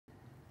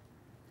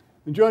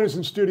And joining us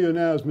in studio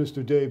now is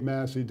Mr. Dave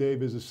Massey.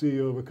 Dave is the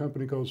CEO of a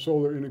company called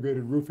Solar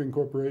Integrated Roofing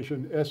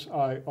Corporation.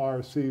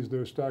 SIRC is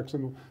their stock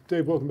symbol.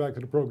 Dave, welcome back to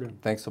the program.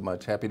 Thanks so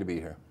much. Happy to be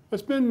here.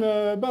 It's been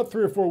about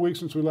 3 or 4 weeks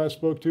since we last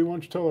spoke to you. Why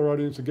don't you tell our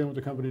audience again what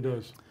the company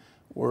does?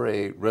 We're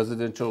a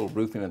residential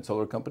roofing and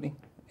solar company,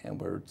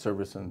 and we're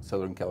servicing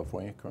Southern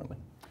California currently.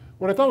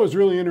 What I thought was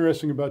really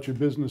interesting about your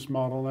business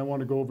model, and I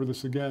want to go over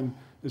this again,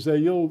 is that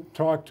you'll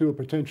talk to a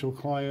potential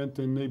client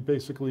and they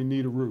basically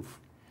need a roof.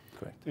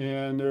 Correct.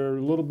 And they're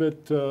a little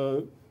bit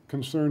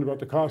concerned about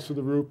the cost of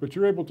the roof, but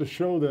you're able to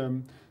show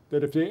them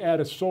that if they add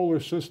a solar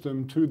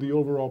system to the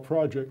overall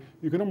project,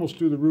 you can almost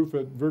do the roof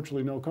at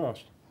virtually no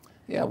cost.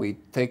 Yeah, we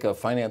take a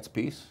finance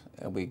piece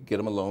and we get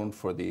them a loan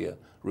for the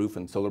roof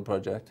and solar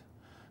project.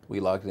 We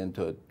lock it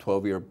into a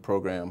 12-year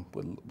program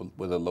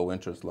with a low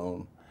interest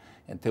loan.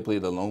 And typically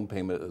the loan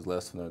payment is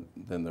less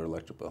than their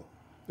electric bill.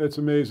 That's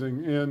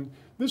amazing. And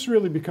this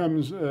really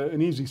becomes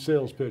an easy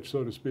sales pitch,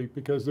 so to speak,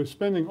 because they're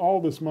spending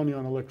all this money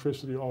on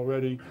electricity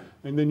already,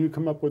 and then you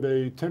come up with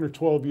a 10 or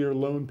 12-year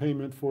loan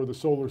payment for the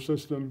solar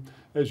system.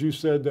 As you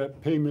said,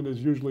 that payment is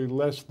usually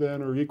less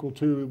than or equal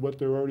to what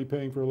they're already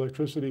paying for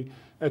electricity.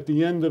 At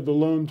the end of the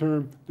loan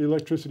term, the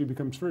electricity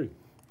becomes free.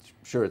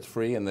 Sure, it's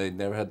free, and they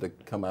never had to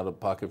come out of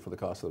pocket for the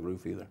cost of the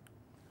roof either.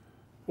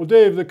 Well,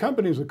 Dave, the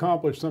company's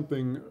accomplished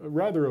something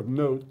rather of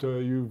note.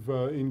 You've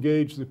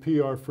engaged the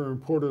PR firm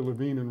Porter,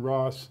 Levine &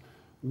 Ross,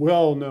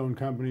 well-known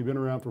company, been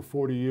around for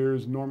 40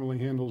 years, normally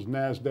handles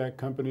NASDAQ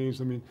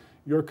companies. I mean,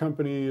 your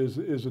company is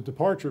a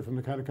departure from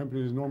the kind of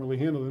companies normally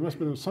handle. There must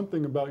have been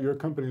something about your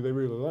company they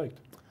really liked.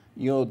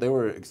 You know, they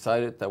were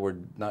excited that we're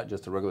not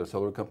just a regular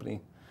solar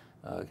company.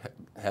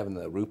 Having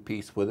the roof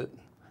piece with it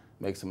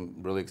makes them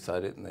really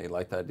excited, and they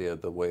like the idea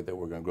of the way that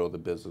we're going to grow the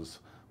business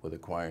with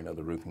acquiring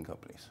other roofing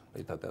companies.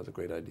 They thought that was a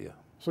great idea.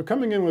 So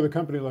coming in with a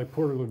company like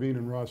Porter,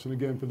 Levine & Ross, and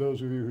again, for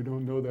those of you who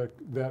don't know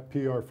that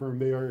PR firm,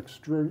 they are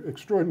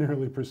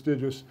extraordinarily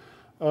prestigious.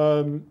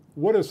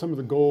 What are some of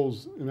the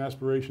goals and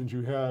aspirations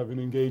you have in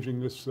engaging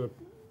this,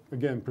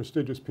 again,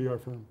 prestigious PR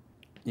firm?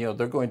 You know,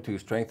 they're going to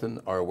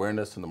strengthen our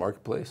awareness in the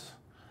marketplace.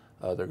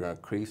 They're going to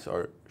increase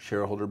our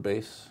shareholder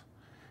base,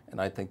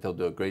 and I think they'll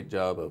do a great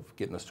job of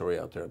getting the story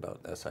out there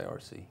about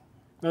SIRC.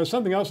 Now,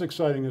 something else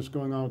exciting is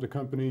going on with the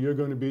company. You're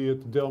going to be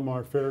at the Del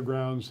Mar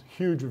Fairgrounds,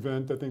 huge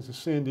event. I think it's the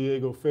San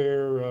Diego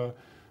Fair.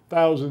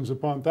 Thousands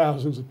upon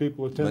thousands of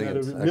people attend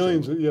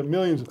that.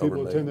 Millions of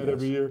people attend that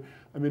every year.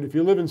 I mean, if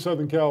you live in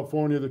Southern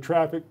California, the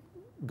traffic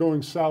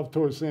going south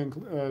towards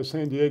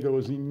San Diego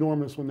is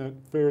enormous when that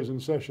fair is in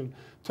session.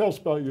 Tell us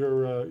about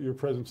your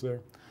presence there.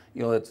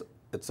 You know,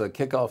 it's a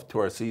kickoff to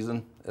our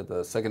season. At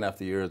the second half of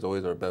the year is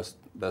always our best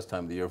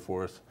time of the year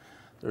for us.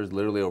 There's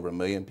literally over 1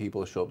 million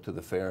people show up to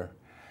the fair.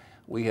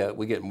 We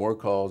get more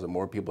calls and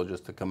more people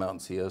just to come out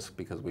and see us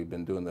because we've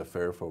been doing the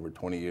fair for over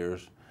 20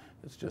 years.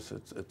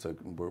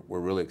 We're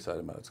really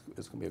excited about it.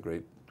 It's going to be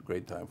a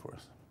great time for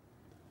us.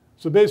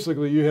 So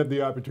basically, you have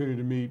the opportunity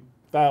to meet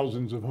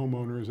thousands of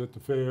homeowners at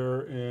the fair,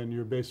 and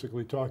you're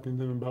basically talking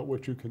to them about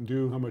what you can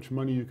do, how much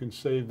money you can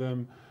save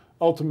them.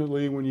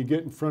 Ultimately, when you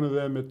get in front of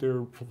them at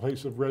their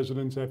place of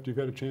residence after you've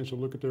had a chance to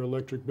look at their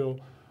electric bill,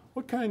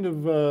 what kind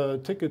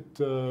of ticket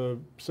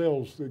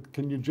sales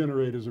can you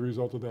generate as a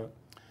result of that?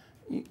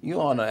 You know,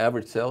 on an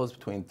average sale is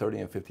between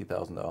 $30,000 and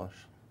 $50,000,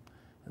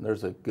 and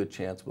there's a good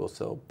chance we'll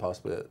sell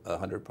possibly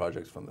 100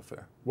 projects from the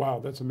fair. Wow,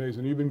 that's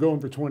amazing. You've been going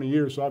for 20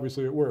 years, so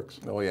obviously it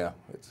works. Oh yeah,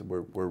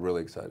 we're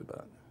really excited about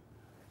it.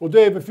 Well,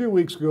 Dave, a few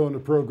weeks ago in the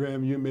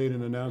program, you made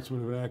an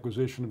announcement of an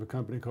acquisition of a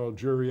company called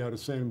Jury out of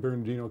San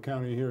Bernardino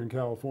County here in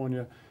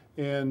California,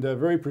 and a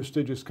very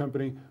prestigious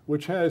company,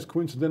 which has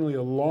coincidentally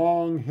a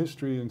long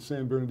history in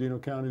San Bernardino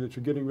County that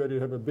you're getting ready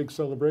to have a big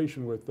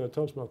celebration with.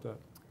 Tell us about that.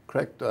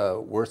 Correct.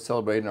 We're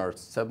celebrating our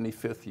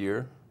 75th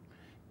year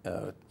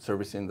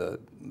servicing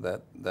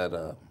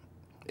that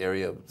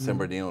area of San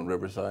Bernardino and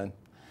Riverside.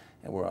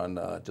 And we're on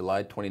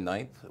July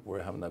 29th.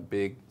 We're having a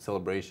big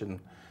celebration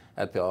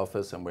at the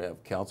office, and we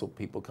have council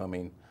people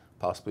coming,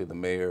 possibly the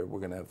mayor. We're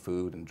going to have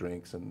food and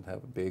drinks and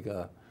have a big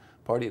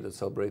party to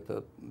celebrate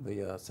the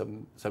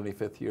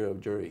 75th year of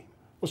Jury.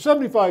 Well,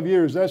 75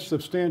 years, that's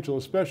substantial,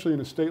 especially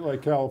in a state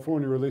like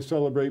California where they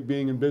celebrate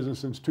being in business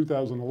since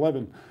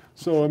 2011.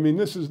 So, I mean,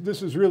 this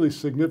is really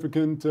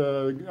significant.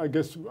 I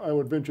guess I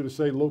would venture to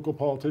say local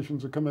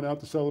politicians are coming out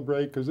to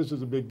celebrate because this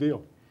is a big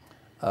deal.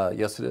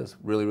 Yes, it is.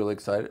 Really, really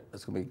excited.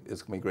 It's gonna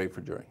be great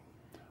for Jury.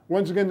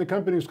 Once again, the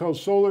company is called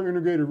Solar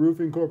Integrated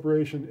Roofing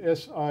Corporation,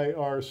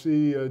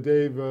 SIRC.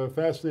 Dave,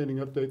 fascinating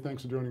update.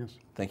 Thanks for joining us.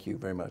 Thank you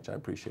very much. I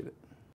appreciate it.